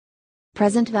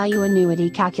Present Value Annuity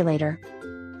Calculator.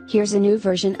 Here's a new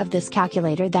version of this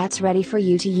calculator that's ready for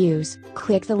you to use.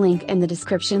 Click the link in the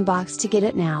description box to get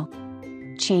it now.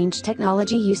 Change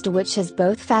technology used to which is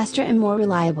both faster and more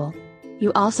reliable.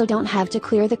 You also don't have to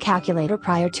clear the calculator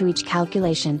prior to each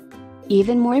calculation.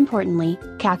 Even more importantly,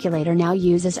 calculator now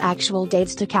uses actual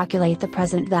dates to calculate the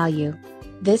present value.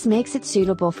 This makes it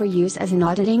suitable for use as an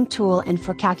auditing tool and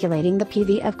for calculating the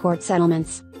PV of court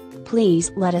settlements. Please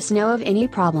let us know of any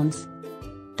problems.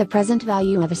 The present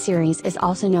value of a series is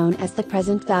also known as the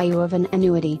present value of an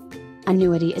annuity.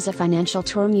 Annuity is a financial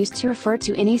term used to refer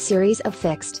to any series of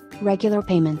fixed, regular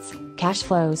payments, cash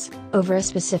flows, over a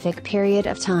specific period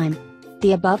of time.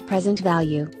 The above present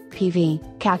value,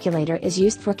 PV, calculator is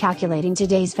used for calculating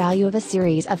today's value of a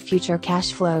series of future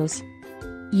cash flows.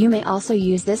 You may also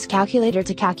use this calculator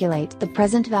to calculate the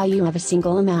present value of a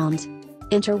single amount.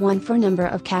 Enter one for number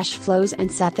of cash flows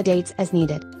and set the dates as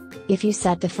needed. If you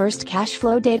set the first cash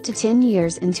flow date to 10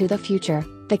 years into the future,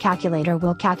 the calculator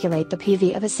will calculate the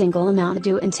PV of a single amount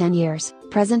due in 10 years.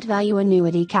 Present value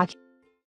annuity calculator.